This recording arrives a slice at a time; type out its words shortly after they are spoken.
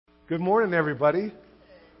Good morning, everybody.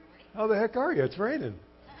 How the heck are you? It's raining.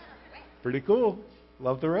 Pretty cool.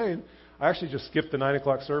 Love the rain. I actually just skipped the 9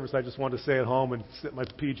 o'clock service. I just wanted to stay at home and sit in my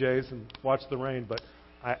PJs and watch the rain, but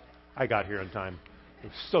I got here in time. It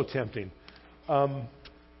was so tempting.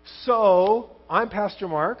 So I'm Pastor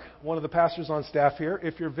Mark, one of the pastors on staff here.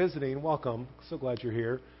 If you're visiting, welcome. So glad you're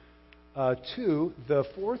here. Two, the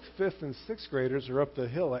 4th, 5th, and 6th graders are up the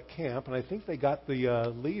hill at camp, and I think they got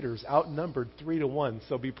the leaders outnumbered 3-1.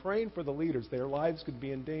 So be praying for the leaders. Their lives could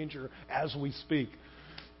be in danger as we speak.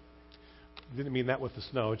 Didn't mean that with the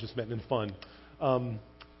snow. It just meant in fun.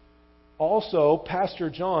 Also, Pastor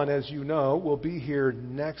John, as you know, will be here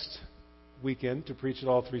next weekend to preach at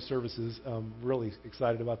all 3 services. Really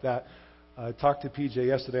excited about that. I talked to PJ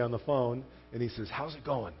yesterday on the phone, and he says, "How's it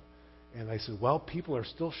going?" And I said, "Well, people are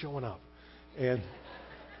still showing up." And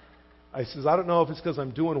I says, "I don't know if it's because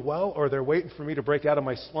I'm doing well or they're waiting for me to break out of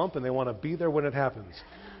my slump and they want to be there when it happens."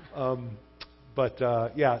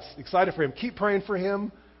 Yeah, excited for him. Keep praying for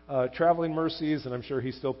him. Traveling mercies, and I'm sure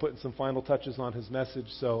he's still putting some final touches on his message.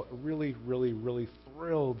 So really, really, really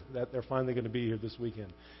thrilled that they're finally going to be here this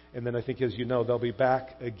weekend. And then I think, as you know, they'll be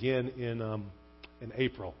back again in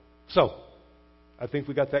April. So I think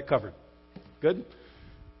we got that covered. Good?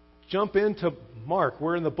 Jump into Mark.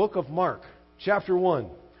 We're in the book of Mark, chapter 1.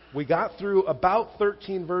 We got through about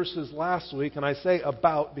 13 verses last week, and I say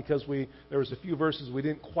about because there was a few verses we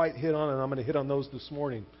didn't quite hit on, and I'm going to hit on those this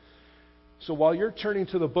morning. So while you're turning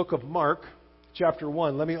to the book of Mark, chapter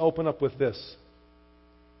 1, let me open up with this.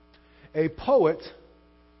 A poet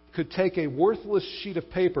could take a worthless sheet of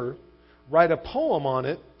paper, write a poem on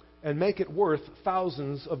it, and make it worth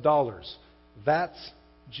thousands of dollars. That's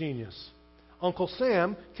genius. Uncle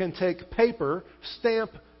Sam can take paper,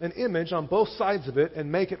 stamp an image on both sides of it,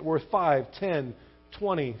 and make it worth $5, $10,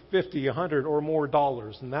 $20, $50, $100 or more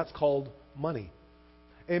dollars, and that's called money.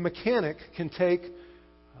 A mechanic can take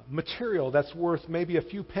material that's worth maybe a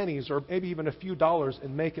few pennies or maybe even a few dollars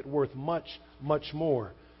and make it worth much, much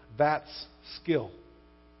more. That's skill.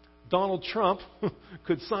 Donald Trump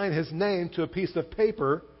could sign his name to a piece of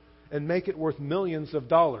paper and make it worth millions of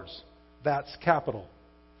dollars. That's capital.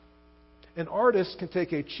 An artist can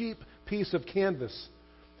take a cheap piece of canvas,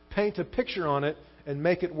 paint a picture on it, and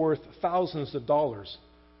make it worth thousands of dollars.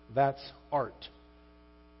 That's art.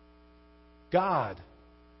 God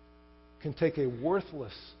can take a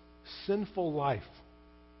worthless, sinful life,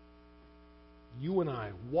 you and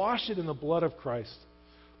I, wash it in the blood of Christ,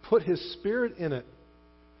 put His Spirit in it,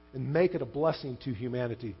 and make it a blessing to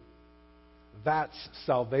humanity. That's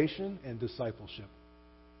salvation and discipleship.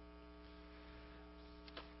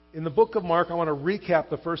 In the book of Mark, I want to recap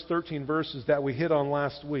the first 13 verses that we hit on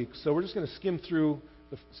last week. So we're just going to skim through,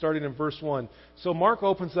 starting in verse 1. So Mark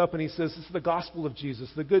opens up and he says, this is the gospel of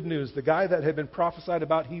Jesus, the good news, the guy that had been prophesied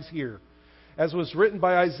about, he's here. As was written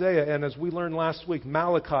by Isaiah, and as we learned last week,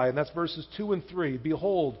 Malachi, and that's verses 2 and 3.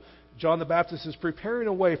 Behold, John the Baptist is preparing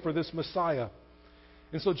a way for this Messiah.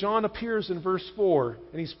 And so John appears in verse 4,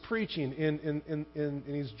 and he's preaching, and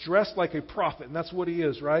he's dressed like a prophet, and that's what he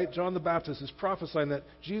is, right? John the Baptist is prophesying that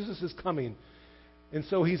Jesus is coming. And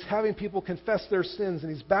so he's having people confess their sins,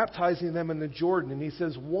 and he's baptizing them in the Jordan. And he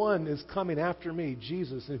says, one is coming after me,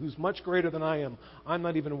 Jesus, who's much greater than I am. I'm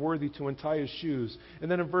not even worthy to untie his shoes.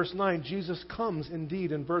 And then in verse 9, Jesus comes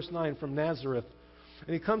indeed, in verse 9, from Nazareth.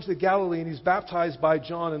 And he comes to Galilee, and he's baptized by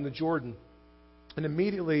John in the Jordan. And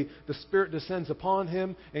immediately the Spirit descends upon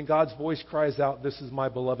him, and God's voice cries out, "This is my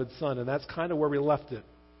beloved Son." And that's kind of where we left it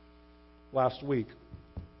last week.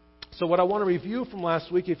 So what I want to review from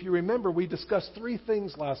last week, if you remember, we discussed 3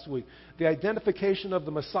 things last week. The identification of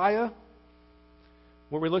the Messiah,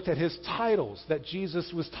 where we looked at his titles, that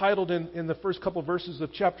Jesus was titled in the first couple verses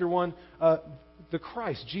of chapter 1, the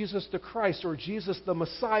Christ, Jesus the Christ, or Jesus the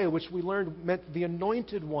Messiah, which we learned meant the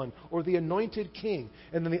anointed one, or the anointed king.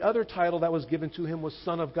 And then the other title that was given to him was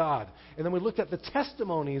Son of God. And then we looked at the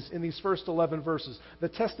testimonies in these first 11 verses. The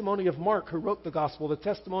testimony of Mark, who wrote the gospel. The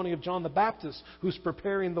testimony of John the Baptist, who's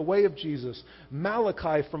preparing the way of Jesus.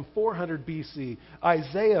 Malachi from 400 BC.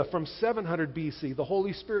 Isaiah from 700 BC. The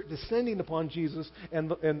Holy Spirit descending upon Jesus,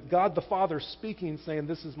 and God the Father speaking, saying,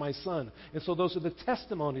 "This is my Son." And so those are the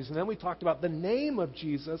testimonies. And then we talked about the name of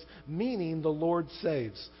Jesus, meaning the Lord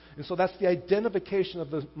saves. And so that's the identification of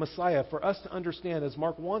the Messiah for us to understand, as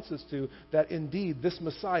Mark wants us to, that indeed this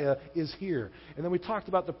Messiah is here. And then we talked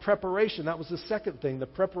about the preparation. That was the second thing, the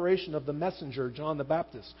preparation of the messenger, John the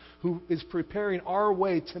Baptist, who is preparing our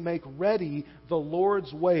way to make ready the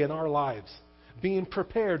Lord's way in our lives. being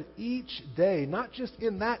prepared each day, not just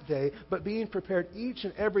in that day, but being prepared each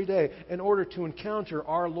and every day in order to encounter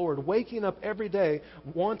our Lord. Waking up every day,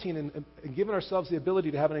 wanting and giving ourselves the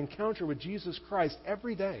ability to have an encounter with Jesus Christ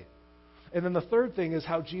every day. And then the third thing is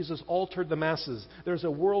how Jesus altered the masses. There's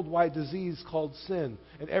a worldwide disease called sin,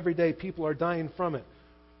 and every day people are dying from it.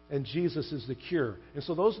 And Jesus is the cure. And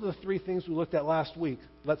so those are the three things we looked at last week.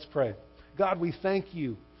 Let's pray. God, we thank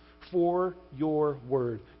you for your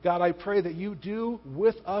word. God, I pray that you do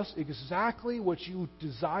with us exactly what you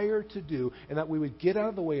desire to do, and that we would get out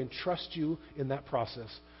of the way and trust you in that process.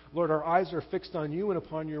 Lord, our eyes are fixed on you and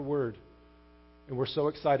upon your word, and we're so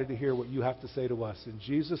excited to hear what you have to say to us. In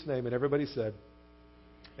Jesus' name, and everybody said,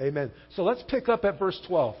 amen. So let's pick up at verse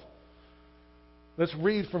 12. Let's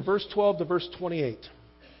read from verse 12 to verse 28.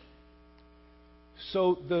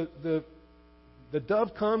 So the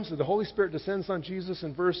dove comes, and the Holy Spirit descends on Jesus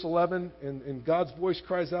in verse 11, and God's voice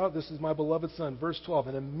cries out, "This is my beloved Son." Verse 12,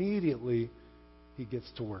 and immediately he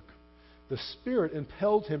gets to work. The Spirit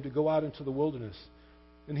impelled him to go out into the wilderness.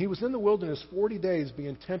 And he was in the wilderness 40 days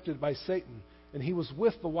being tempted by Satan, and he was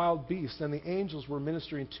with the wild beasts, and the angels were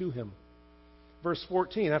ministering to him. Verse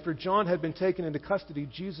 14, after John had been taken into custody,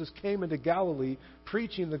 Jesus came into Galilee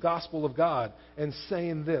preaching the gospel of God and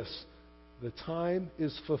saying this, "The time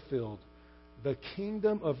is fulfilled. The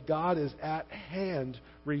kingdom of God is at hand.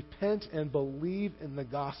 Repent and believe in the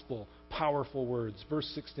gospel." Powerful words. Verse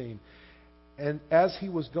 16. And as he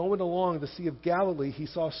was going along the Sea of Galilee, he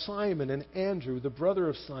saw Simon and Andrew, the brother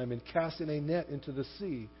of Simon, casting a net into the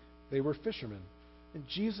sea. They were fishermen. And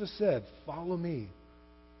Jesus said, "Follow me.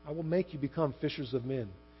 I will make you become fishers of men."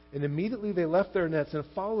 And immediately they left their nets and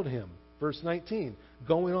followed him. Verse 19,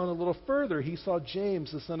 going on a little further, he saw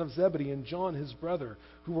James, the son of Zebedee, and John, his brother,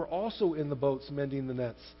 who were also in the boats mending the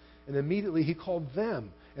nets. And immediately he called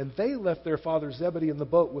them, and they left their father Zebedee in the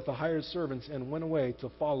boat with the hired servants and went away to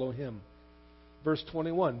follow him. Verse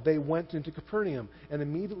 21, they went into Capernaum, and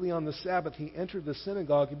immediately on the Sabbath he entered the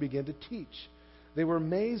synagogue and began to teach. They were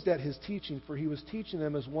amazed at his teaching, for he was teaching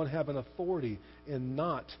them as one having authority, and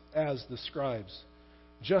not as the scribes.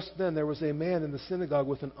 Just then there was a man in the synagogue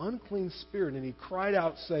with an unclean spirit, and he cried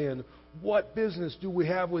out, saying, "What business do we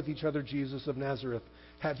have with each other, Jesus of Nazareth?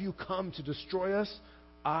 Have you come to destroy us?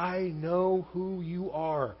 I know who you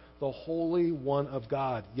are, the Holy One of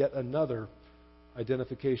God." Yet another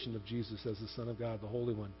identification of Jesus as the Son of God, the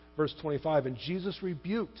Holy One. Verse 25, and Jesus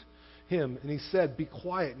rebuked him, and he said, "Be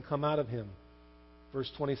quiet and come out of him."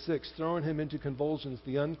 Verse 26, throwing him into convulsions,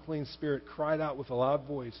 the unclean spirit cried out with a loud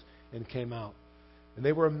voice and came out. And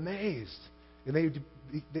they were amazed, and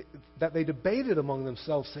that they debated among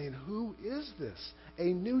themselves, saying, "Who is this?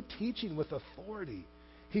 A new teaching with authority.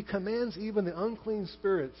 He commands even the unclean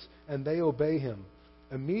spirits, and they obey him."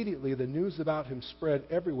 Immediately the news about him spread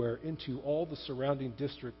everywhere into all the surrounding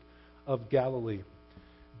district of Galilee.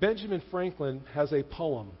 Benjamin Franklin has a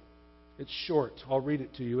poem. It's short. I'll read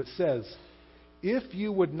it to you. It says, "If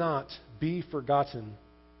you would not be forgotten,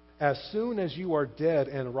 as soon as you are dead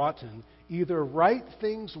and rotten, either write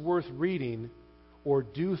things worth reading or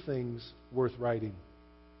do things worth writing.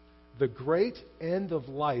 The great end of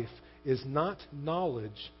life is not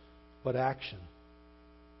knowledge, but action."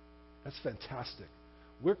 That's fantastic.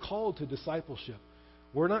 We're called to discipleship.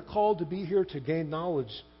 We're not called to be here to gain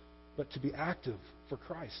knowledge, but to be active for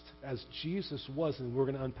Christ, as Jesus was, and we're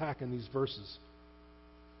going to unpack in these verses.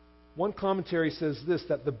 One commentary says this,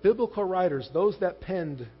 that the biblical writers, those that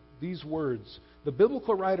penned these words, the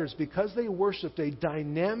biblical writers, because they worshipped a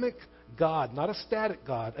dynamic God, not a static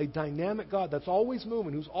God, a dynamic God that's always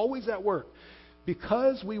moving, who's always at work,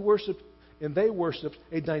 because we worshiped and they worshipped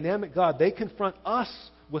a dynamic God, they confront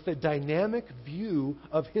us with a dynamic view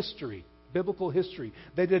of history, biblical history.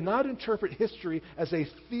 They did not interpret history as a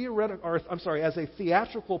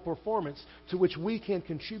theatrical performance to which we can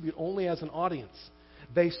contribute only as an audience.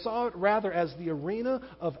 They saw it rather as the arena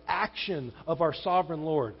of action of our sovereign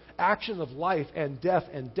Lord, action of life and death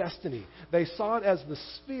and destiny. They saw it as the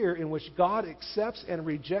sphere in which God accepts and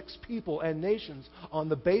rejects people and nations on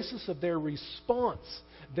the basis of their response,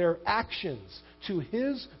 their actions to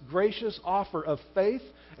His gracious offer of faith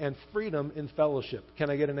and freedom in fellowship. Can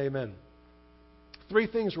I get an amen? Three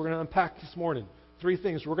things we're going to unpack this morning. Three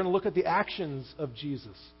things. We're going to look at the actions of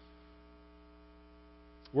Jesus.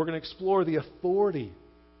 We're going to explore the authority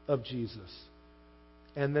of Jesus.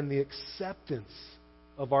 And then the acceptance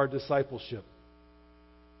of our discipleship.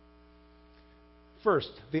 First,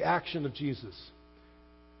 the action of Jesus.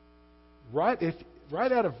 Right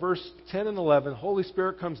out of verse 10 and 11, Holy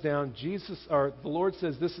Spirit comes down. The Lord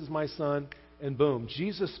says, "This is my Son." And boom,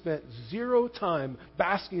 Jesus spent 0 time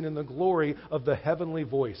basking in the glory of the heavenly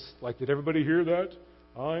voice. Like, did everybody hear that?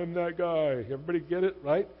 I'm that guy. Everybody get it,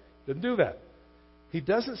 right? Didn't do that. He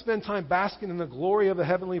doesn't spend time basking in the glory of the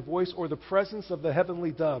heavenly voice or the presence of the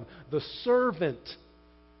heavenly dove. The servant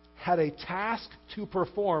had a task to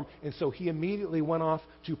perform, and so he immediately went off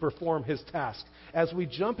to perform his task. As we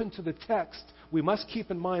jump into the text, we must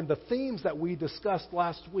keep in mind the themes that we discussed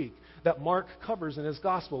last week that Mark covers in his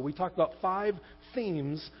gospel. We talked about 5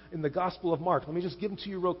 themes in the Gospel of Mark. Let me just give them to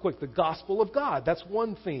you real quick. The gospel of God, that's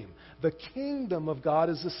one theme. The kingdom of God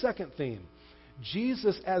is the second theme.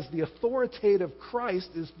 Jesus as the authoritative Christ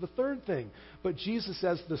is the third thing. But Jesus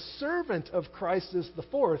as the servant of Christ is the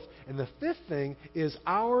fourth. And the fifth thing is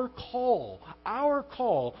our call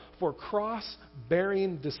for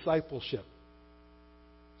cross-bearing discipleship.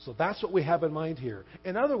 So that's what we have in mind here.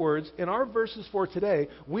 In other words, in our verses for today,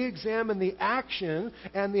 we examine the action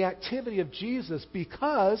and the activity of Jesus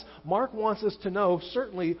because Mark wants us to know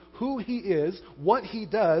certainly who he is, what he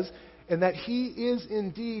does, and that he is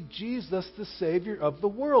indeed Jesus, the Savior of the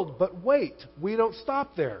world. But wait, we don't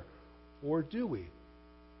stop there. Or do we?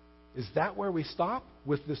 Is that where we stop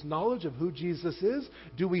with this knowledge of who Jesus is?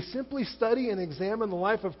 Do we simply study and examine the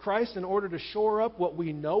life of Christ in order to shore up what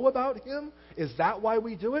we know about him? Is that why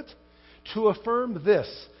we do it? To affirm this: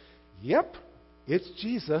 yep, it's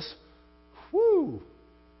Jesus. Whew!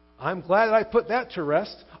 I'm glad I put that to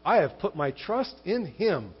rest. I have put my trust in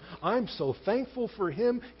him. I'm so thankful for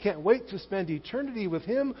him. Can't wait to spend eternity with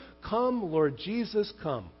him. Come, Lord Jesus,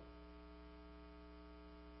 come.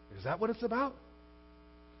 Is that what it's about?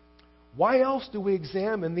 Why else do we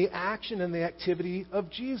examine the action and the activity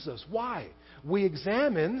of Jesus? Why? We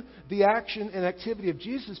examine the action and activity of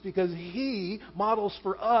Jesus because he models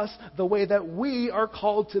for us the way that we are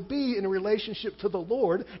called to be in relationship to the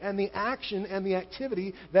Lord and the action and the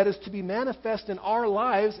activity that is to be manifest in our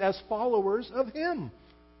lives as followers of him.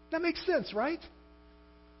 That makes sense, right?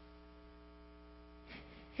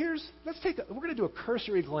 We're going to do a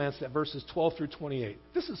cursory glance at verses 12 through 28.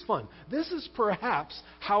 This is fun. This is perhaps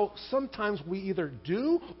how sometimes we either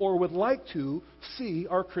do or would like to see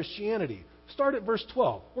our Christianity. Start at verse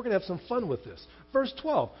 12. We're going to have some fun with this. Verse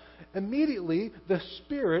 12. Immediately the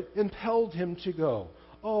Spirit impelled him to go.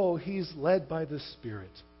 Oh, he's led by the Spirit.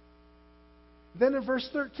 Then in verse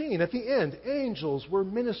 13, at the end, angels were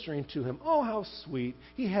ministering to him. Oh, how sweet.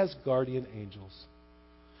 He has guardian angels.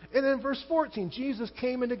 And in verse 14, Jesus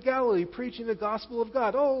came into Galilee preaching the gospel of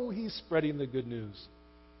God. Oh, he's spreading the good news.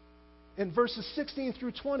 In verses 16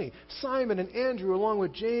 through 20, Simon and Andrew, along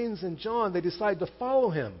with James and John, they decide to follow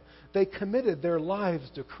him. They committed their lives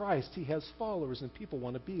to Christ. He has followers, and people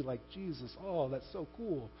want to be like Jesus. Oh, that's so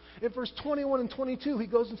cool. In verse 21 and 22, he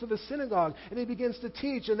goes into the synagogue, and he begins to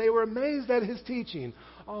teach, and they were amazed at his teaching.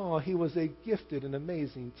 Oh, he was a gifted and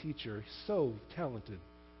amazing teacher, so talented.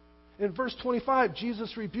 In verse 25,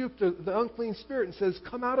 Jesus rebuked the unclean spirit and says,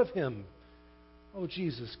 "Come out of him." Oh,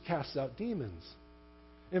 Jesus casts out demons.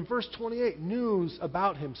 In verse 28, news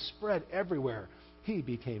about him spread everywhere. He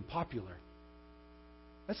became popular.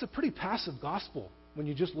 That's a pretty passive gospel when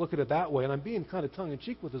you just look at it that way. And I'm being kind of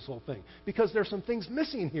tongue-in-cheek with this whole thing because there's some things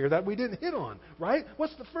missing here that we didn't hit on, right?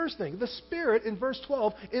 What's the first thing? The Spirit, in verse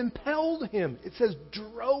 12, impelled him. It says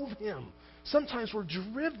drove him. Sometimes we're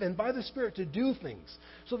driven by the Spirit to do things.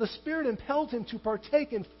 So the Spirit impelled him to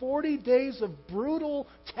partake in 40 days of brutal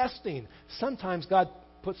testing. Sometimes God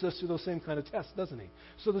puts us through those same kind of tests, doesn't he?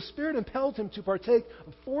 So the Spirit impelled him to partake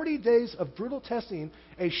of 40 days of brutal testing,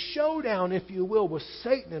 a showdown, if you will, with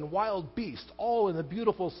Satan and wild beasts, all in the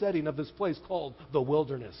beautiful setting of this place called the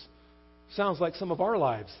wilderness. Sounds like some of our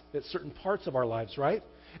lives, at certain parts of our lives, right?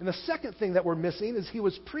 And the second thing that we're missing is he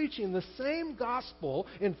was preaching the same gospel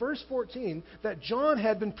in verse 14 that John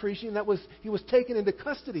had been preaching. He was taken into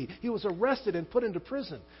custody. He was arrested and put into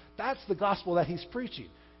prison. That's the gospel that he's preaching.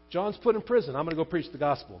 John's put in prison. I'm going to go preach the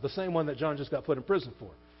gospel, the same one that John just got put in prison for.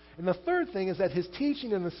 And the third thing is that his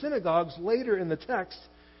teaching in the synagogues later in the text,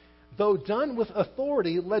 though done with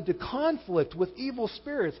authority, led to conflict with evil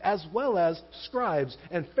spirits as well as scribes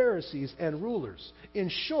and Pharisees and rulers. In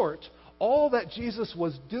short, all that Jesus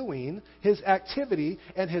was doing, his activity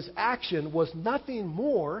and his action was nothing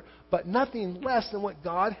more but nothing less than what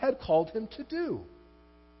God had called him to do.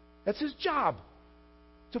 That's his job,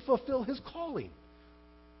 to fulfill his calling.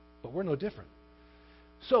 But we're no different.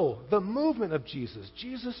 So, the movement of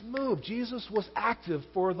Jesus moved. Jesus was active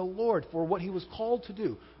for the Lord, for what he was called to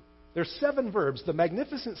do. There's 7 verbs, the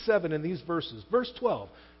magnificent 7 in these verses. Verse 12.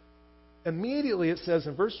 Immediately it says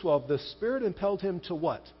in verse 12, the Spirit impelled him to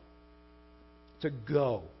what? To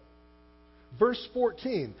go. Verse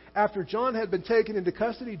 14, after John had been taken into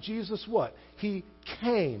custody, Jesus what? He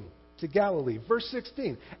came to Galilee. Verse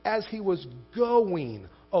 16, as he was going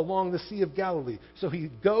along the Sea of Galilee. So he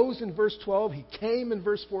goes in verse 12, he came in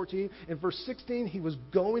verse 14. In verse 16, he was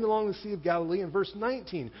going along the Sea of Galilee. In verse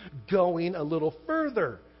 19, going a little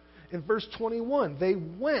further. In verse 21, they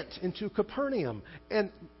went into Capernaum. And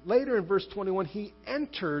later in verse 21, he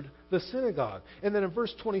entered the synagogue. And then in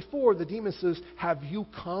verse 24, the demon says, have you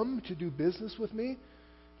come to do business with me?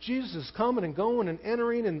 Jesus is coming and going and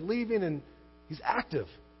entering and leaving, and he's active.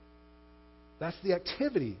 That's the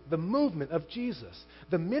activity, the movement of Jesus.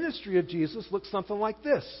 The ministry of Jesus looks something like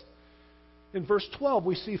this. In verse 12,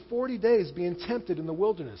 we see 40 days being tempted in the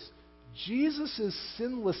wilderness. Jesus'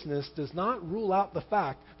 sinlessness does not rule out the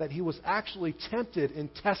fact that he was actually tempted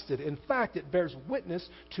and tested. In fact, it bears witness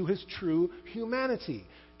to his true humanity.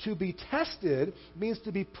 To be tested means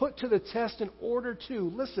to be put to the test in order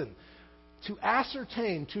to, listen, to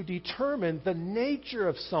ascertain, to determine the nature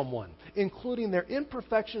of someone, including their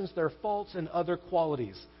imperfections, their faults, and other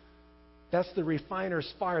qualities. That's the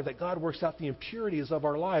refiner's fire, that God works out the impurities of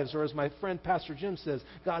our lives. Or as my friend Pastor Jim says,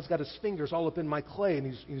 God's got his fingers all up in my clay,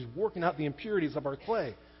 and he's working out the impurities of our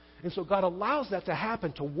clay. And so God allows that to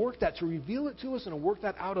happen, to work that, to reveal it to us, and to work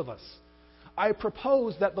that out of us. I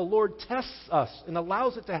propose that the Lord tests us and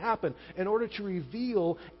allows it to happen in order to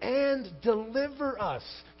reveal and deliver us.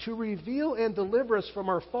 To reveal and deliver us from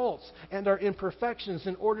our faults and our imperfections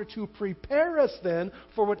in order to prepare us then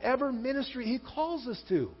for whatever ministry he calls us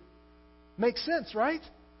to. Makes sense, right?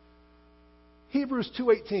 Hebrews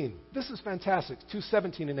 2:18. This is fantastic.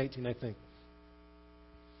 2:17 and 18, I think.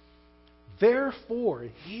 Therefore,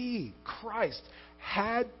 he, Christ,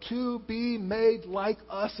 had to be made like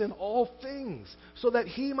us in all things, so that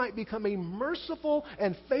he might become a merciful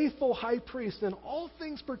and faithful high priest in all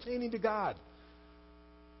things pertaining to God.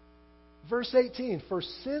 Verse 18, for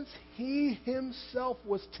since he himself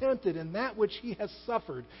was tempted in that which he has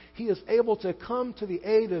suffered, he is able to come to the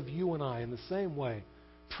aid of you and I in the same way.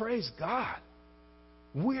 Praise God.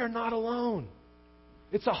 We are not alone.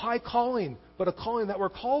 It's a high calling, but a calling that we're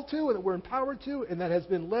called to and that we're empowered to and that has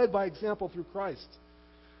been led by example through Christ.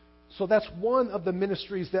 So that's one of the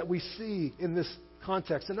ministries that we see in this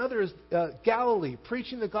context. Another is Galilee,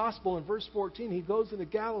 preaching the gospel. In verse 14, he goes into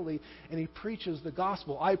Galilee and he preaches the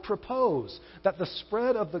gospel. I propose that the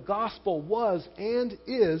spread of the gospel was and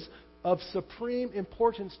is of supreme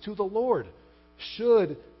importance to the Lord.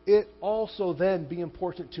 Should it also then be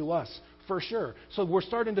important to us? For sure. So we're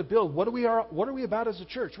starting to build. What are we about as a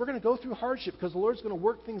church? We're going to go through hardship because the Lord's going to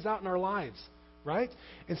work things out in our lives. Right?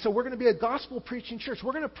 And so we're going to be a gospel-preaching church.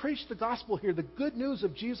 We're going to preach the gospel here, the good news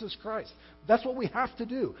of Jesus Christ. That's what we have to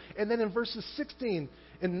do. And then in verses 16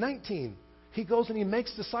 and 19, he goes and he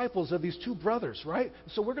makes disciples of these two brothers, right?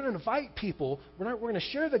 So we're going to invite people. We're going to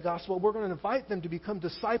share the gospel. We're going to invite them to become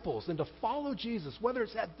disciples and to follow Jesus, whether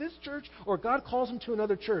it's at this church or God calls them to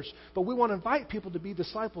another church. But we want to invite people to be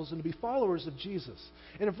disciples and to be followers of Jesus.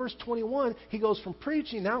 And in verse 21, he goes from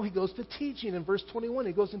preaching, now he goes to teaching. In verse 21,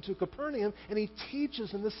 he goes into Capernaum and he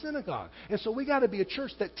teaches in the synagogue. And so we got to be a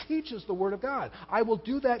church that teaches the Word of God. I will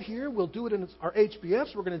do that here. We'll do it in our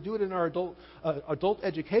HBFs. We're going to do it in our adult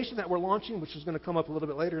education that we're launching, which is going to come up a little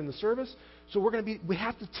bit later in the service. So we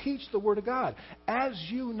have to teach the Word of God. As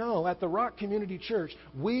you know, at the Rock Community Church,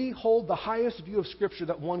 we hold the highest view of Scripture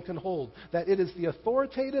that one can hold, that it is the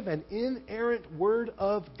authoritative and inerrant Word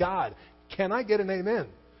of God. Can I get an amen?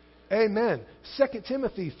 Amen. 2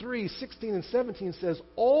 Timothy 3:16 and 17 says,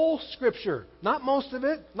 all Scripture, not most of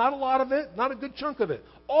it, not a lot of it, not a good chunk of it,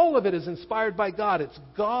 all of it is inspired by God. It's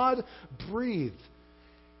God-breathed.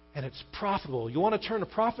 And it's profitable. You want to turn a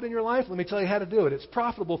profit in your life? Let me tell you how to do it. It's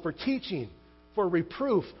profitable for teaching, for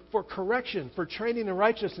reproof, for correction, for training in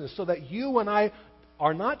righteousness, so that you and I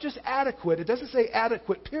are not just adequate. It doesn't say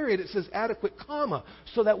adequate, period. It says adequate, comma.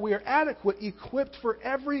 So that we are adequate, equipped for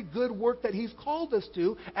every good work that He's called us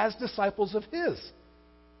to as disciples of His.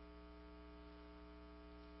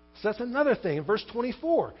 So that's another thing. In verse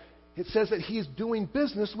 24, it says that He's doing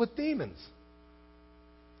business with demons.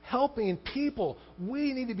 Helping people.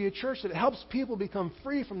 We need to be a church that helps people become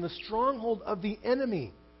free from the stronghold of the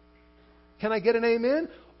enemy. Can I get an amen?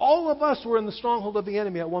 All of us were in the stronghold of the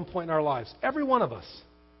enemy at one point in our lives. Every one of us.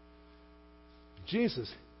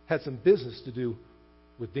 Jesus had some business to do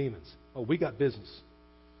with demons. Oh, we got business.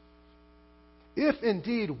 If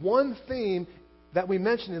indeed one theme that we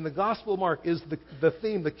mentioned in the Gospel of Mark is the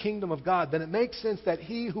theme, the kingdom of God, then it makes sense that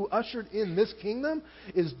he who ushered in this kingdom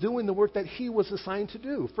is doing the work that he was assigned to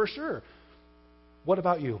do, for sure. What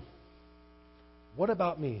about you? What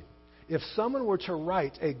about me? if someone were to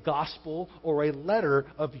write a gospel or a letter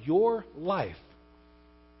of your life,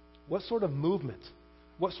 what sort of movement,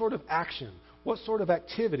 what sort of action, what sort of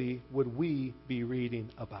activity would we be reading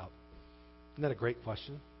about? Isn't that a great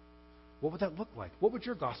question? What would that look like? What would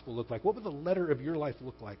your gospel look like? What would the letter of your life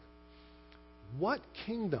look like? What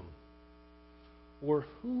kingdom or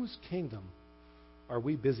whose kingdom are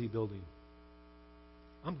we busy building?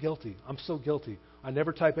 I'm guilty. I'm so guilty. I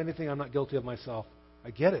never type anything I'm not guilty of myself.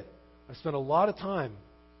 I get it. I spend a lot of time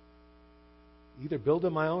either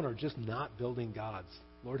building my own or just not building God's.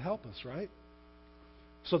 Lord, help us, right?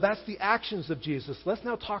 So that's the actions of Jesus. Let's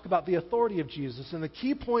now talk about the authority of Jesus. And the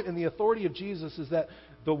key point in the authority of Jesus is that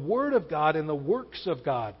the Word of God and the works of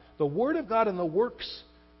God, the Word of God and the works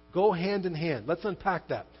go hand in hand. Let's unpack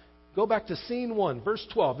that. Go back to scene 1, verse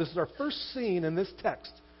 12. This is our first scene in this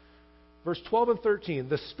text. Verse 12 and 13.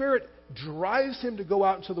 The Spirit drives him to go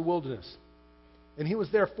out into the wilderness. And he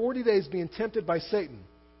was there 40 days being tempted by Satan.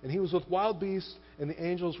 And he was with wild beasts, and the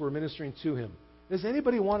angels were ministering to him. Does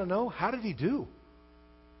anybody want to know? How did he do?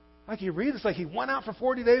 Like you read, it's like he went out for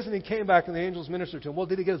 40 days and he came back and the angels ministered to him. Well,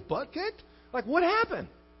 did he get his butt kicked? Like, what happened?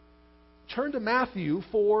 Turn to Matthew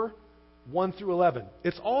 4, 1 through 11.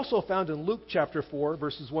 It's also found in Luke chapter 4,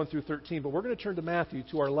 verses 1 through 13. But we're going to turn to Matthew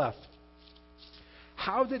to our left.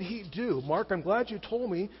 How did he do? Mark, I'm glad you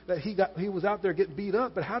told me that he was out there getting beat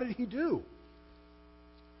up, but how did he do?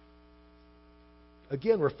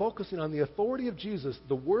 Again, we're focusing on the authority of Jesus,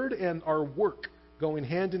 the Word and our work going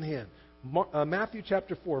hand in hand. Matthew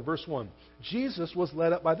chapter 4, verse 1. Jesus was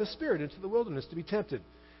led up by the Spirit into the wilderness to be tempted.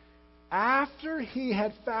 After he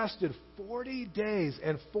had fasted 40 days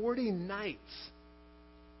and 40 nights,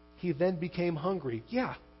 he then became hungry.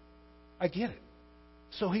 Yeah, I get it.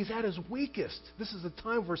 So he's at his weakest. This is the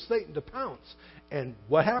time for Satan to pounce. And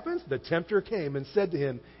what happens? The tempter came and said to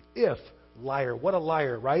him, if, liar, what a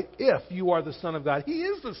liar, right? If you are the Son of God. He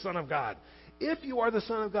is the Son of God. If you are the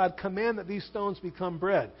Son of God, command that these stones become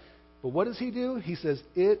bread. But what does he do? He says,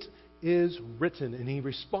 it is written. And he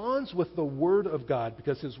responds with the Word of God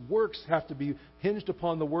because his works have to be hinged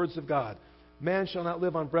upon the words of God. Man shall not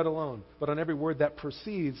live on bread alone, but on every word that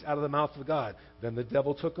proceeds out of the mouth of God. Then the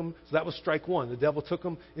devil took him, so that was strike one. The devil took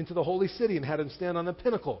him into the holy city and had him stand on the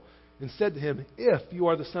pinnacle and said to him, if you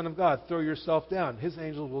are the Son of God, throw yourself down. His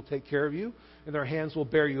angels will take care of you, and their hands will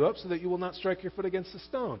bear you up so that you will not strike your foot against a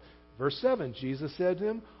stone. Verse 7, Jesus said to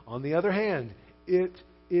him, on the other hand, it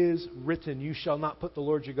is written, you shall not put the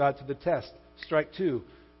Lord your God to the test. Strike 2.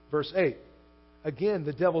 Verse 8. Again,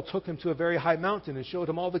 the devil took him to a very high mountain and showed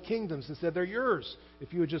him all the kingdoms and said, they're yours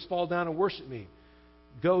if you would just fall down and worship me.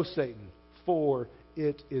 Go, Satan, for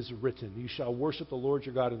it is written, you shall worship the Lord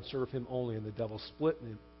your God and serve him only. And the devil split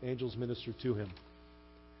and the angels ministered to him.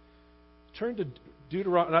 Turn to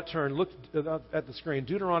look at the screen.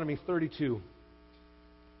 Deuteronomy 32.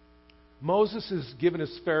 Moses is given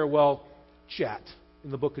his farewell chat in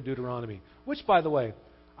the book of Deuteronomy, which, by the way,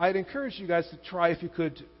 I'd encourage you guys to try if you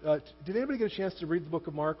could. Did anybody get a chance to read the book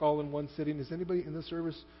of Mark all in one sitting? Is anybody in this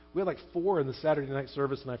service? We had like 4 in the Saturday night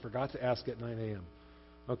service, and I forgot to ask at 9 a.m.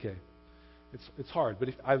 Okay. It's hard, but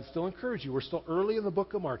I would still encourage you. We're still early in the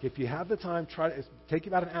book of Mark. If you have the time, take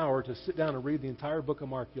about an hour to sit down and read the entire book of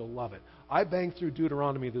Mark. You'll love it. I banged through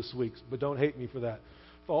Deuteronomy this week, but don't hate me for that.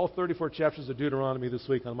 For all 34 chapters of Deuteronomy this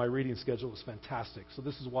week on my reading schedule, it was fantastic. So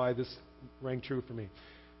this is why this rang true for me.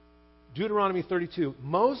 Deuteronomy 32.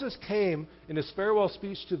 Moses came in his farewell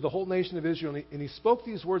speech to the whole nation of Israel, and he spoke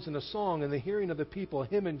these words in a song in the hearing of the people,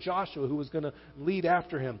 him and Joshua, who was going to lead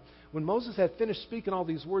after him. When Moses had finished speaking all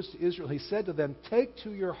these words to Israel, he said to them, take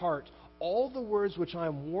to your heart all the words which I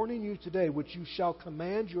am warning you today, which you shall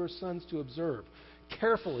command your sons to observe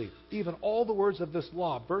carefully, even all the words of this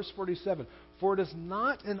law. Verse 47, for it is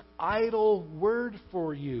not an idle word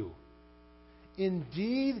for you.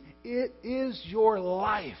 Indeed, it is your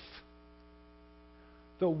life.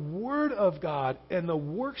 The Word of God and the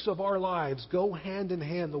works of our lives go hand in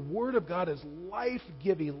hand. The Word of God is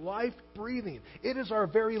life-giving, life-breathing. It is our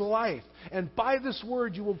very life. And by this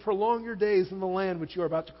Word you will prolong your days in the land which you are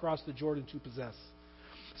about to cross the Jordan to possess.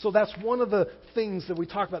 So that's one of the things that we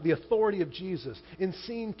talk about, the authority of Jesus. In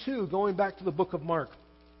scene 2, going back to the book of Mark,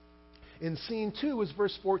 in scene 2 is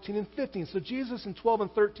verse 14 and 15. So Jesus in 12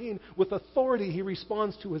 and 13, with authority, he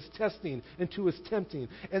responds to his testing and to his tempting.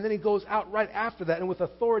 And then he goes out right after that, and with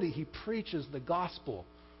authority, he preaches the gospel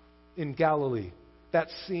in Galilee.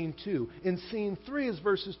 That's scene 2. In scene 3 is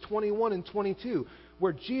verses 21 and 22,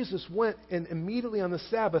 where Jesus went and immediately on the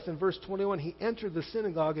Sabbath, in verse 21, he entered the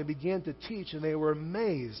synagogue and began to teach, and they were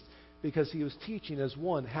amazed because he was teaching as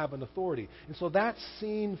one having authority. And so that's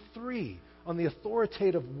scene 3 on the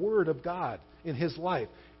authoritative Word of God in his life.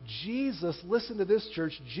 Jesus, listen to this,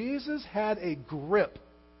 church, Jesus had a grip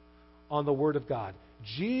on the Word of God.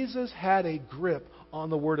 Jesus had a grip on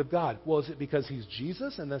the Word of God. Well, is it because he's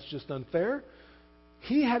Jesus and that's just unfair?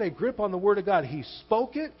 He had a grip on the Word of God. He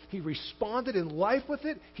spoke it. He responded in life with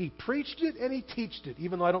it. He preached it and he teached it,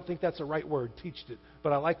 even though I don't think that's a right word, teached it.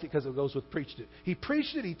 But I liked it because it goes with preached it. He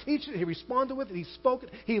preached it. He teached it. He responded with it. He spoke it.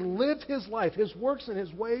 He lived his life. His works and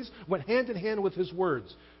his ways went hand in hand with his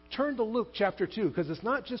words. Turn to Luke chapter 2, because it's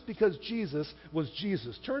not just because Jesus was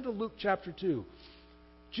Jesus. Turn to Luke chapter 2.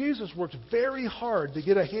 Jesus worked very hard to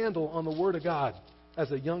get a handle on the Word of God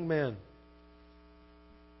as a young man.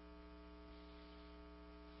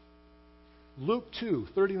 Luke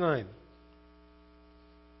 2:39.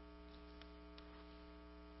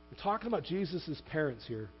 We're talking about Jesus' parents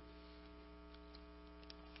here.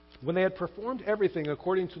 When they had performed everything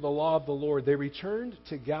according to the law of the Lord, they returned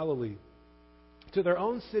to Galilee, to their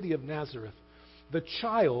own city of Nazareth. The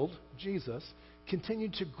child, Jesus,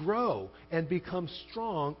 continued to grow and become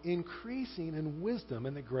strong, increasing in wisdom,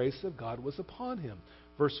 and the grace of God was upon him.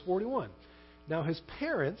 Verse 41. Now his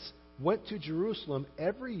parents went to Jerusalem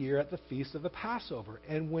every year at the feast of the Passover.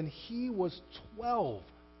 And when he was 12,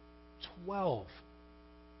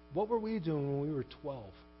 what were we doing when we were 12?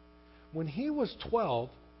 When he was 12,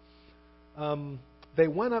 they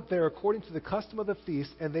went up there according to the custom of the feast,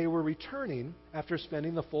 and they were returning after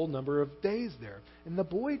spending the full number of days there. And the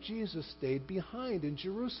boy Jesus stayed behind in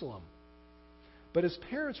Jerusalem. But his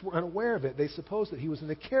parents were unaware of it. They supposed that he was in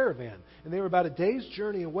a caravan, and they were about a day's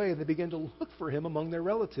journey away, and they began to look for him among their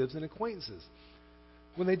relatives and acquaintances.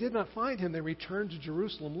 When they did not find him, they returned to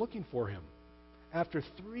Jerusalem looking for him. After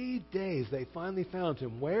 3 days, they finally found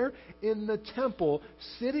him. Where? In the temple,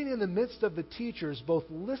 sitting in the midst of the teachers, both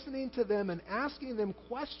listening to them and asking them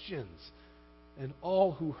questions. And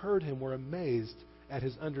all who heard him were amazed at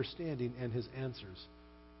his understanding and his answers.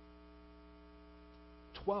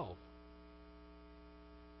 12.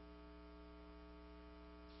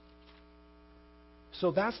 So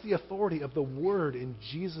that's the authority of the Word in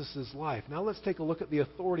Jesus' life. Now let's take a look at the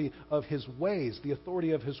authority of his ways, the authority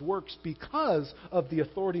of his works, because of the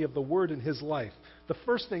authority of the Word in his life. The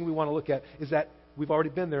first thing we want to look at is that we've already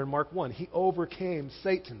been there in Mark 1. He overcame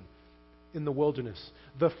Satan in the wilderness.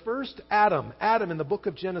 The first Adam in the book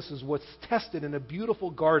of Genesis, was tested in a beautiful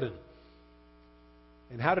garden.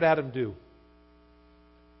 And how did Adam do?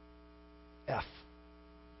 F.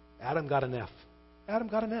 Adam got an F. Adam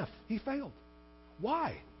got an F. He failed.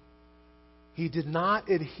 Why? He did not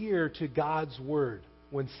adhere to God's word.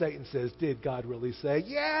 When Satan says, did God really say?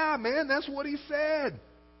 Yeah, man, that's what he said.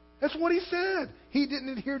 That's what he said. He didn't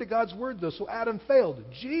adhere to God's word, though, so Adam failed.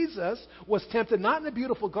 Jesus was tempted not in a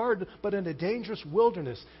beautiful garden, but in a dangerous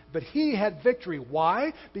wilderness. But he had victory.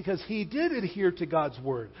 Why? Because he did adhere to God's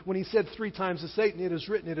word. When he said 3 times to Satan, it is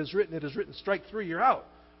written, it is written, it is written, strike 3, you're out.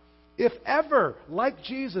 If ever, like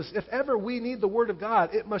Jesus, if ever we need the Word of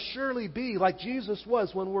God, it must surely be like Jesus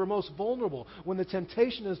was when we're most vulnerable, when the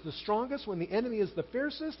temptation is the strongest, when the enemy is the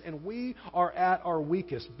fiercest, and we are at our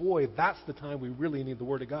weakest. Boy, that's the time we really need the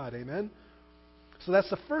Word of God. Amen? So that's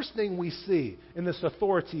the first thing we see in this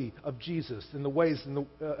authority of Jesus, in the ways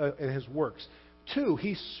in his works. 2,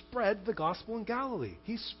 he spread the gospel in Galilee.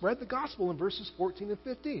 He spread the gospel in verses 14 and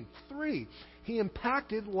 15. 3, he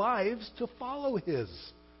impacted lives to follow his.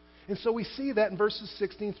 And so we see that in verses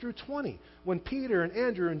 16 through 20, when Peter and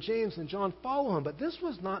Andrew and James and John follow him. But this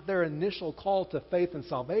was not their initial call to faith and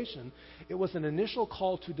salvation. It was an initial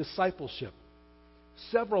call to discipleship.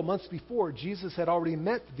 Several months before, Jesus had already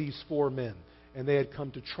met these 4 men, and they had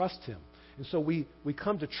come to trust him. And so we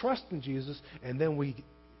come to trust in Jesus, and then we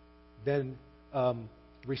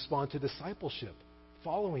respond to discipleship,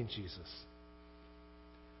 following Jesus.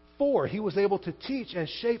 4, he was able to teach and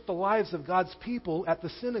shape the lives of God's people at the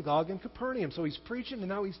synagogue in Capernaum. So he's preaching and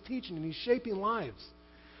now he's teaching and he's shaping lives.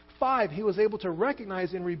 5, he was able to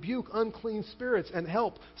recognize and rebuke unclean spirits and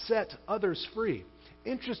help set others free.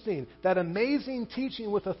 Interesting, that amazing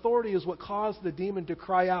teaching with authority is what caused the demon to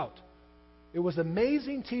cry out. It was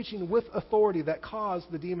amazing teaching with authority that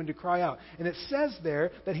caused the demon to cry out. And it says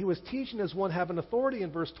there that he was teaching as one having authority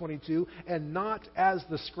in verse 22 and not as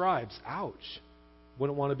the scribes. Ouch.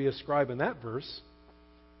 Wouldn't want to be a scribe in that verse.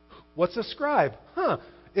 What's a scribe?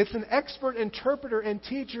 It's an expert interpreter and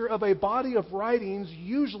teacher of a body of writings,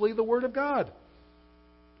 usually the Word of God.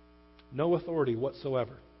 No authority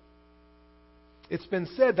whatsoever. It's been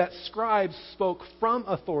said that scribes spoke from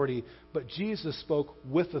authority, but Jesus spoke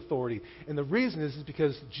with authority. And the reason is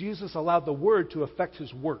because Jesus allowed the Word to affect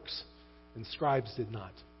his works, and scribes did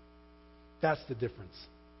not. That's the difference.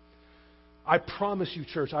 I promise you,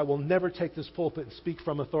 church, I will never take this pulpit and speak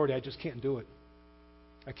from authority. I just can't do it.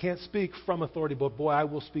 I can't speak from authority, but boy, I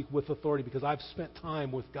will speak with authority because I've spent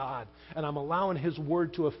time with God, and I'm allowing His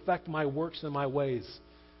Word to affect my works and my ways.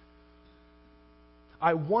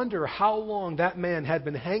 I wonder how long that man had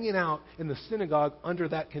been hanging out in the synagogue under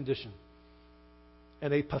that condition.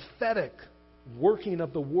 And a pathetic working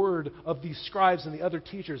of the word of these scribes and the other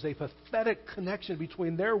teachers, a pathetic connection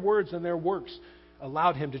between their words and their works,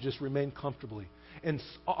 allowed him to just remain comfortably. And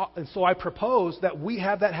so I propose that we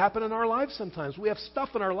have that happen in our lives sometimes. We have stuff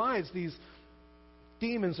in our lives, these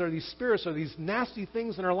demons or these spirits or these nasty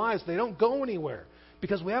things in our lives. They don't go anywhere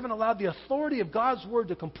because we haven't allowed the authority of God's Word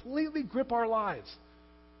to completely grip our lives.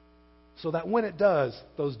 So that when it does,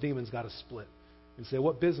 those demons got to split and say,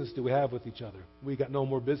 what business do we have with each other? We got no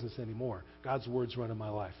more business anymore. God's Word's running my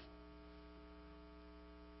life.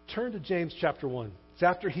 Turn to James chapter 1. It's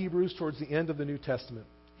after Hebrews, towards the end of the New Testament.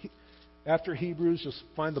 After Hebrews, you'll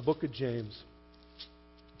find the book of James,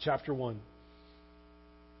 chapter 1.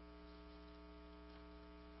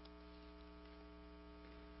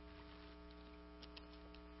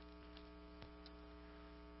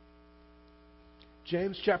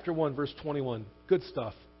 James chapter 1, verse 21. Good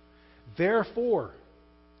stuff. Therefore,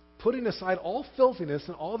 putting aside all filthiness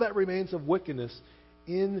and all that remains of wickedness,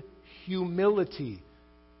 in humility.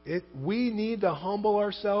 We need to humble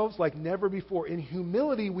ourselves like never before. In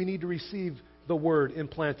humility, we need to receive the Word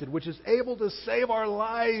implanted, which is able to save our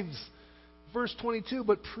lives. Verse 22,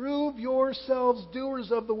 but prove yourselves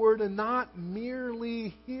doers of the Word and not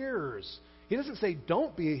merely hearers. He doesn't say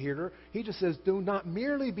don't be a hearer. He just says do not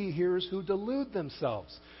merely be hearers who delude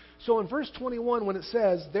themselves. So in verse 21, when it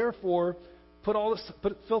says, therefore, put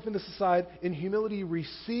filthiness aside, in humility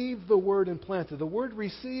receive the Word implanted. The word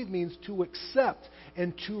receive means to accept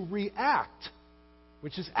and to react,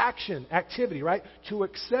 which is action, activity, right? To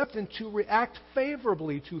accept and to react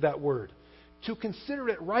favorably to that Word. To consider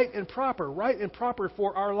it right and proper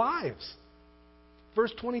for our lives.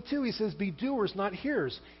 Verse 22, he says, be doers, not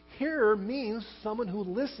hearers. Hearer means someone who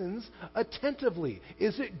listens attentively.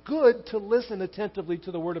 Is it good to listen attentively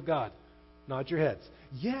to the Word of God? Nod your heads.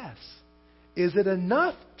 Yes. Is it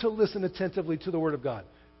enough to listen attentively to the Word of God?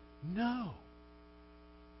 No.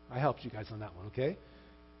 I helped you guys on that one, okay?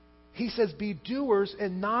 He says, be doers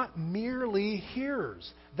and not merely hearers.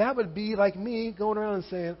 That would be like me going around and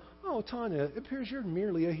saying, oh, Tanya, it appears you're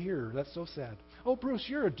merely a hearer. That's so sad. Oh, Bruce,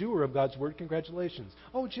 you're a doer of God's Word. Congratulations.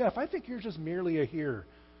 Oh, Jeff, I think you're just merely a hearer.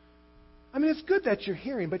 I mean, it's good that you're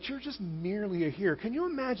hearing, but you're just merely a hearer. Can you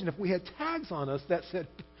imagine if we had tags on us that said,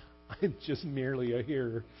 I'm just merely a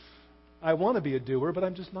hearer? I want to be a doer, but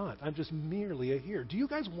I'm just not. I'm just merely a hearer. Do you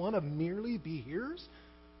guys want to merely be hearers?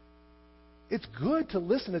 It's good to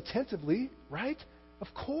listen attentively, right? Of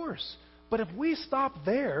course. But if we stop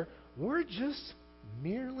there, we're just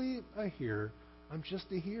merely a hearer. I'm just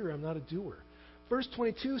a hearer. I'm not a doer. Verse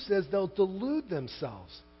 22 says they'll delude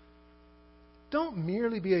themselves. Don't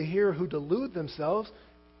merely be a hearer who delude themselves.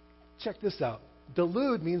 Check this out.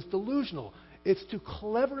 Delude means delusional. It's to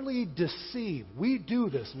cleverly deceive. We do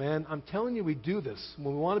this, man. I'm telling you, we do this.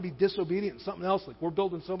 When we want to be disobedient in something else, like we're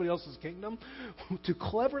building somebody else's kingdom, to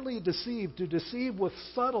cleverly deceive, to deceive with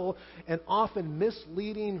subtle and often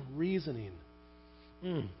misleading reasoning.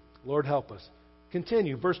 Lord help us.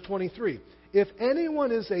 Continue, verse 23. If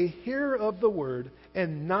anyone is a hearer of the word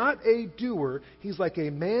and not a doer, he's like a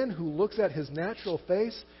man who looks at his natural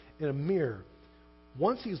face in a mirror.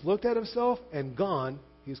 Once he's looked at himself and gone,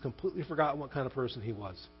 he's completely forgotten what kind of person he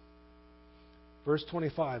was. Verse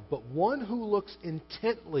 25, but one who looks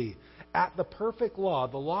intently at the perfect law,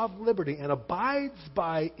 the law of liberty, and abides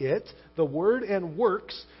by it, the word and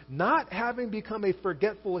works, not having become a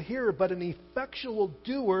forgetful hearer, but an effectual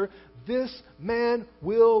doer, this man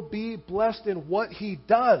will be blessed in what he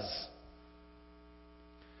does.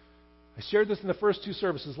 I shared this in the first two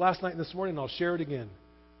services, last night and this morning, and I'll share it again.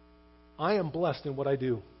 I am blessed in what I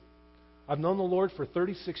do. I've known the Lord for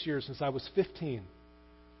 36 years, since I was 15.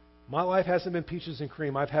 My life hasn't been peaches and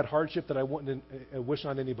cream. I've had hardship that I wouldn't wish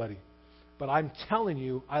on anybody. But I'm telling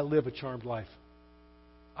you, I live a charmed life.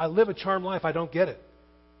 I live a charmed life. I don't get it.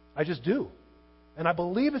 I just do. And I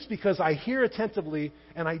believe it's because I hear attentively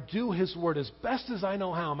and I do His Word as best as I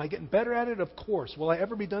know how. Am I getting better at it? Of course. Will I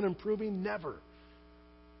ever be done improving? Never.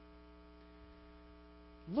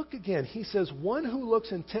 Look again. He says, one who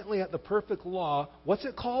looks intently at the perfect law, what's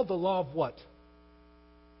it called? The law of what?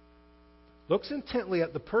 Looks intently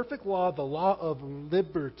at the perfect law, the law of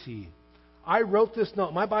liberty. I wrote this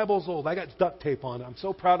note. My Bible's old. I got duct tape on it. I'm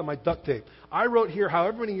so proud of my duct tape. I wrote here,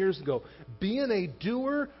 however many years ago, being a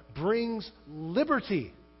doer brings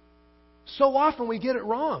liberty. So often we get it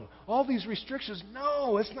wrong. All these restrictions.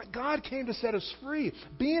 No, it's not. God came to set us free.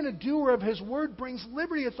 Being a doer of His Word brings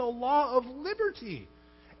liberty. It's a law of liberty.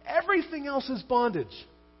 Everything else is bondage.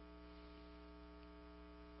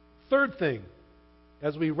 Third thing,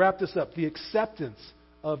 as we wrap this up, the acceptance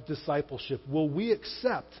of discipleship. Will we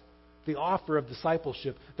accept the offer of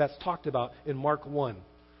discipleship that's talked about in Mark 1,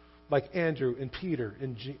 like Andrew and Peter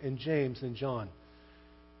and James and John?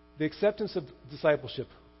 The acceptance of discipleship.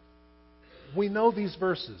 We know these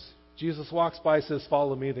verses. Jesus walks by, says,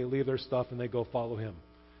 "Follow me." They leave their stuff and they go follow Him.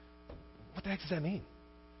 What the heck does that mean?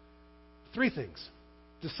 Three things.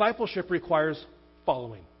 Discipleship requires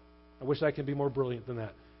following. I wish I could be more brilliant than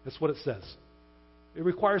that. That's what it says. It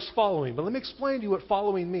requires following. But let me explain to you what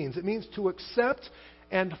following means. It means to accept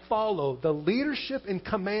and follow the leadership and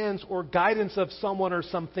commands or guidance of someone or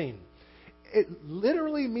something. It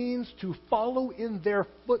literally means to follow in their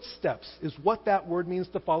footsteps, is what that word means,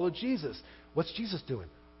 to follow Jesus. What's Jesus doing?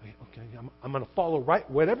 Okay, I'm going to follow right.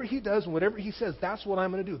 Whatever He does and whatever He says, that's what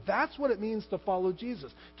I'm going to do. That's what it means to follow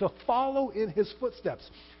Jesus, to follow in His footsteps.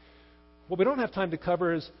 What we don't have time to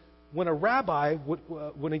cover is when a rabbi,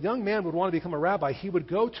 when a young man would want to become a rabbi, he would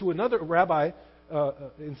go to another rabbi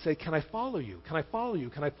and say, "Can I follow you? Can I follow you?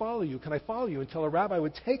 Can I follow you? Can I follow you?" Until a rabbi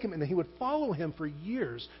would take him and he would follow him for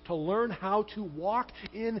years to learn how to walk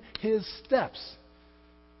in his steps.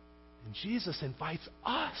 And Jesus invites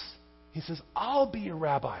us. He says, "I'll be your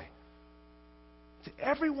rabbi. To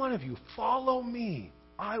every one of you, follow me.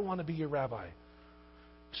 I want to be your rabbi."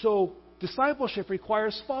 So discipleship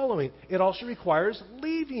requires following. It also requires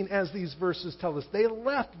leaving, as these verses tell us. They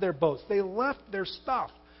left their boats. They left their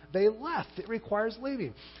stuff. They left. It requires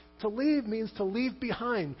leaving. To leave means to leave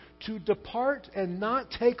behind, to depart and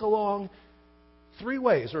not take along three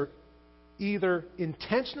ways, or either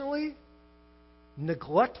intentionally,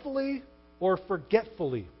 neglectfully, or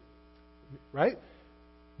forgetfully. Right?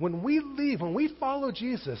 When we leave, when we follow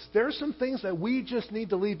Jesus, there are some things that we just need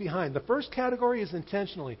to leave behind. The first category is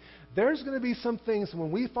intentionally. There's going to be some things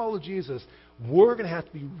when we follow Jesus, we're going to have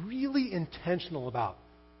to be really intentional about.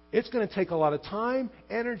 It's going to take a lot of time,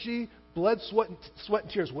 energy, blood, sweat, and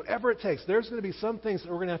tears, whatever it takes. There's going to be some things that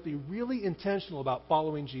we're going to have to be really intentional about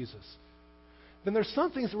following Jesus. Then there's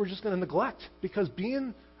some things that we're just going to neglect, because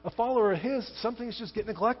being a follower of His, some things just get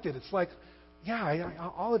neglected. It's like, yeah,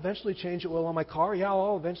 I'll eventually change the oil on my car. Yeah,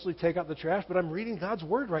 I'll eventually take out the trash, but I'm reading God's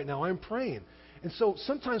Word right now. I'm praying. And so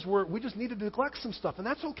sometimes we just need to neglect some stuff, and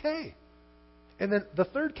that's okay. And then the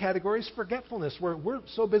third category is forgetfulness, where we're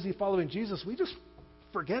so busy following Jesus, we just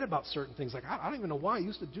forget about certain things. Like, I don't even know why I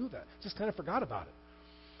used to do that. Just kind of forgot about it.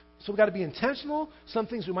 So we've got to be intentional. Some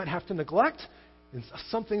things we might have to neglect, and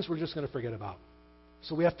some things we're just going to forget about.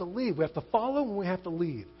 So we have to leave. We have to follow, and we have to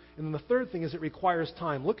leave. And then the third thing is it requires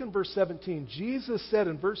time. Look in verse 17. Jesus said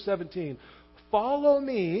in verse 17, "Follow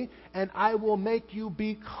me, and I will make you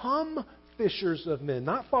become fishers of men."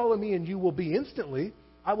 Not follow me and you will be instantly.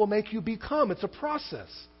 I will make you become. It's a process.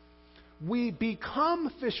 We become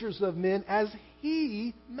fishers of men as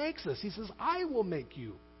He makes us. He says, "I will make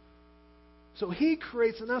you." So He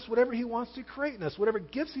creates in us whatever He wants to create in us, whatever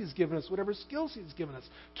gifts He's given us, whatever skills He's given us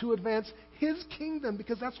to advance His kingdom,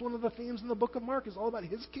 because that's one of the themes in the book of Mark, is all about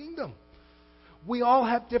His kingdom. We all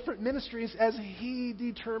have different ministries as He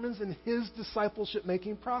determines in His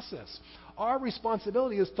discipleship-making process. Our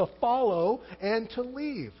responsibility is to follow and to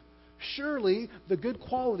leave. Surely the good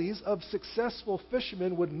qualities of successful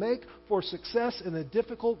fishermen would make for success in the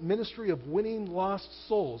difficult ministry of winning lost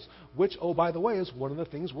souls, which, oh, by the way, is one of the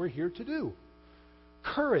things we're here to do.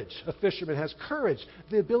 Courage. A fisherman has courage,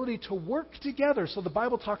 the ability to work together. So the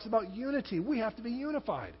Bible talks about unity. We have to be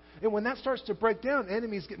unified. And when that starts to break down,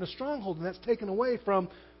 enemies get in a stronghold, and that's taken away from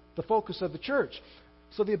the focus of the church.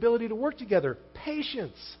 So the ability to work together.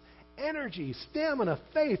 Patience. Energy, stamina,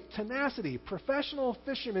 faith, tenacity. Professional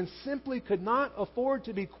fishermen simply could not afford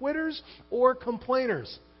to be quitters or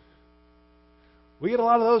complainers. We get a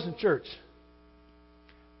lot of those in church.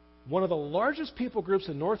 One of the largest people groups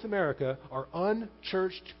in North America are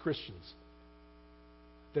unchurched Christians.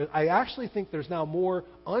 I actually think there's now more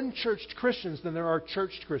unchurched Christians than there are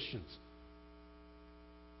churched Christians.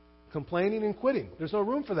 Complaining and quitting. There's no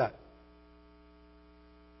room for that.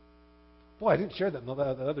 Boy, I didn't share that in the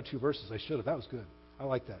other two verses. I should have. That was good. I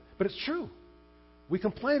like that. But it's true. We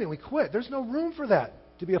complain and we quit. There's no room for that,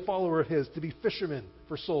 to be a follower of His, to be fishermen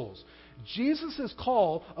for souls. Jesus'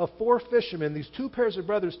 call of 4 fishermen, these 2 pairs of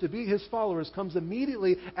brothers, to be His followers, comes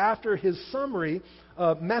immediately after His summary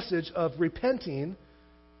message of repenting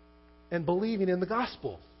and believing in the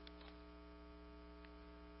gospel.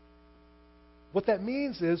 What that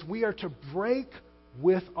means is we are to break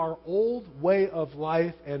with our old way of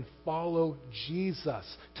life and follow Jesus,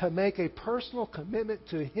 to make a personal commitment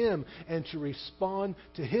to Him and to respond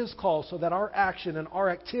to His call so that our action and our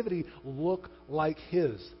activity look like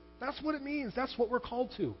His. That's what it means. That's what we're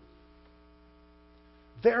called to.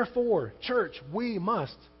 Therefore, church, we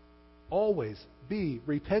must always be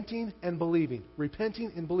repenting and believing.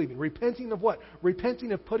 Repenting and believing. Repenting of what?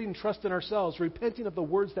 Repenting of putting trust in ourselves. Repenting of the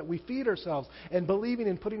words that we feed ourselves. And believing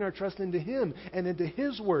and putting our trust into Him and into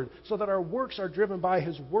His Word, so that our works are driven by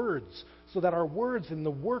His words. So that our words and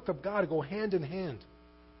the work of God go hand in hand.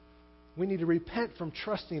 We need to repent from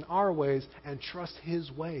trusting our ways and trust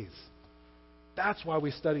His ways. That's why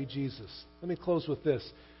we study Jesus. Let me close with this.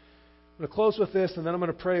 I'm going to close with this, and then I'm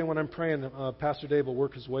going to pray. And when I'm praying, Pastor Dave will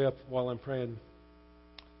work his way up while I'm praying.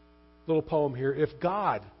 Little poem here. If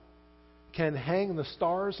God can hang the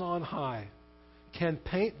stars on high, can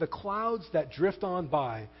paint the clouds that drift on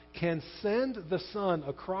by, can send the sun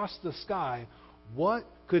across the sky, what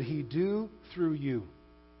could He do through you?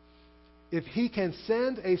 If He can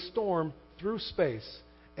send a storm through space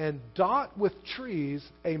and dot with trees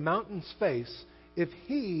a mountain's face, if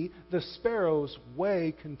He the sparrow's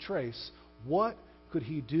way can trace, what could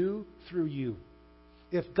He do through you?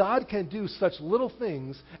 If God can do such little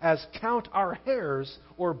things as count our hairs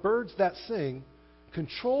or birds that sing,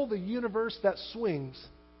 control the universe that swings,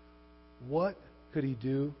 what could He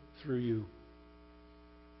do through you?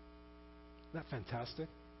 Isn't that fantastic?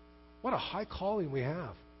 What a high calling we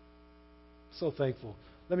have. So thankful.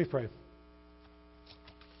 Let me pray.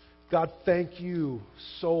 God, thank You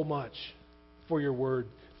so much for Your Word.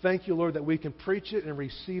 Thank You, Lord, that we can preach it and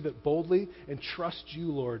receive it boldly and trust You,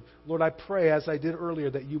 Lord. Lord, I pray, as I did earlier,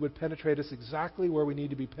 that You would penetrate us exactly where we need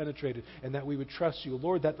to be penetrated and that we would trust You.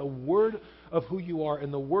 Lord, that the Word of who You are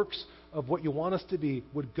and the works of what You want us to be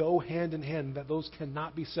would go hand in hand, and that those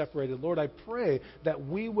cannot be separated. Lord, I pray that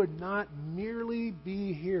we would not merely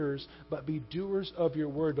be hearers, but be doers of Your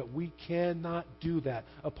Word. But we cannot do that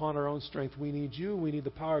upon our own strength. We need You. We need the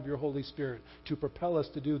power of Your Holy Spirit to propel us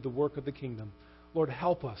to do the work of the kingdom. Lord,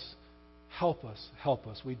 help us. Help us. Help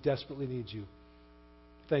us. We desperately need You.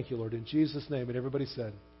 Thank You, Lord. In Jesus' name. And everybody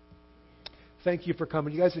said, thank you for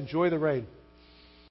coming. You guys enjoy the rain.